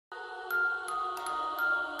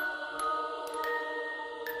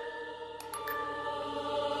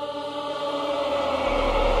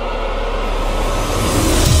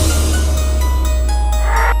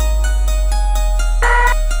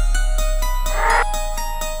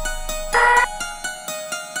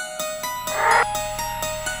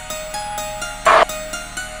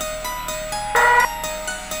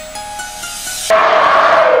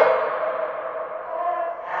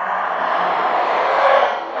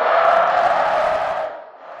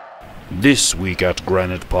This week at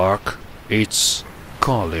Granite Park, it's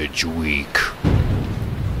College Week.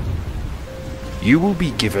 You will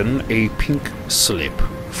be given a pink slip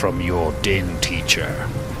from your den teacher.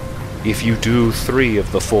 If you do 3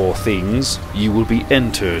 of the 4 things, you will be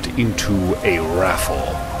entered into a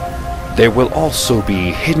raffle. There will also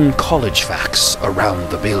be hidden college facts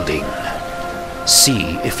around the building.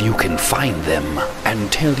 See if you can find them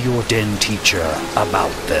and tell your den teacher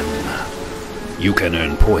about them. You can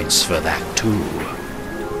earn points for that too.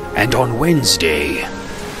 And on Wednesday,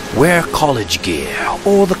 wear college gear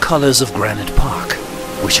or the colors of Granite Park,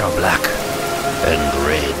 which are black and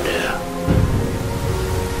red.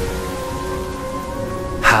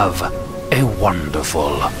 Have a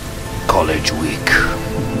wonderful college week.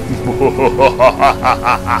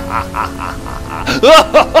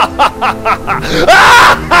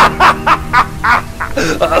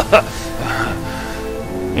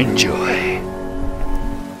 Enjoy.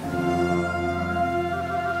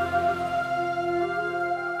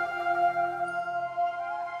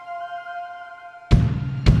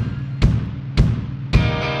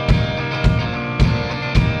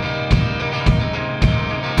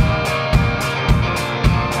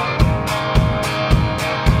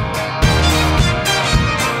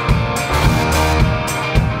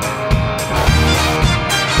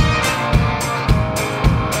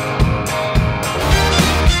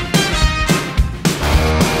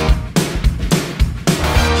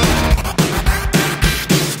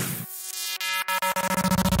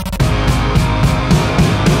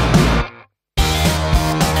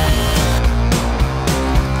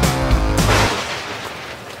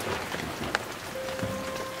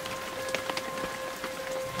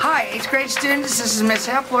 Hi, 8th grade students, this is Miss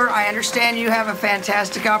Hepler. I understand you have a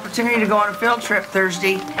fantastic opportunity to go on a field trip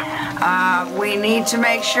Thursday. We need to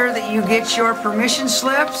make sure that you get your permission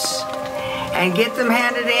slips and get them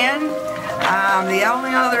handed in. The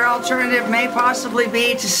only other alternative may possibly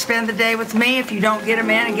be to spend the day with me if you don't get them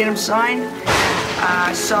in and get them signed.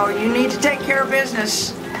 So you need to take care of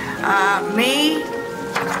business. Me,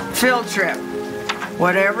 field trip.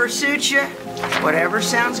 Whatever suits you, whatever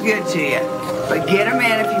sounds good to you. But get them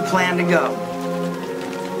in if you plan to go.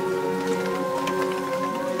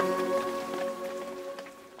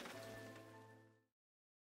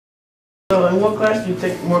 So in what class do you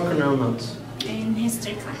take more Cornell notes? In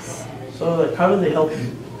history class. So like, how do they help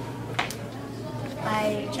you?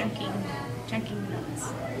 By chunking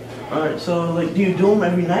notes. Alright, so like, do you do them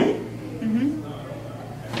every night? Mm-hmm.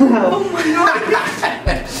 Oh my god!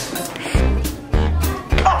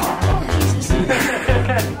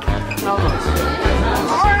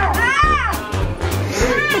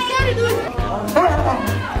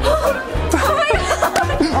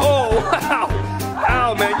 Oh, wow!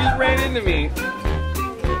 Ow, man, you just ran into me.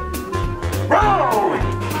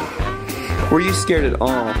 Were you scared at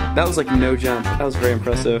all? That was like no jump. That was very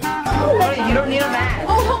impressive. You don't need a mat.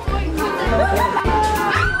 Oh my god!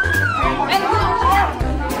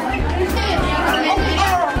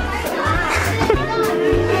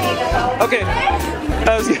 Okay.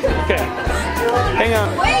 That was good. Okay. Hang on.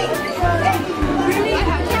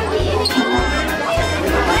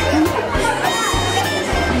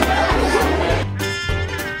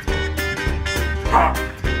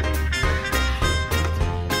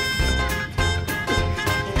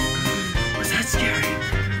 Was that scary?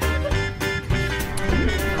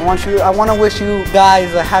 I want to wish you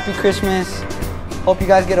guys a happy Christmas. Hope you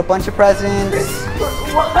guys get a bunch of presents.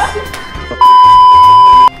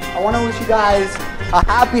 I want to wish you guys a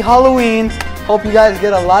happy Halloween. Hope you guys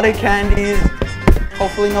get a lot of candies.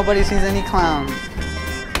 Hopefully nobody sees any clowns.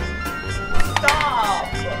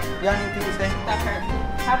 Stop! You got anything to say? That hurt.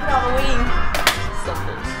 Happy Halloween.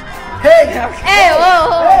 Hey! Hey!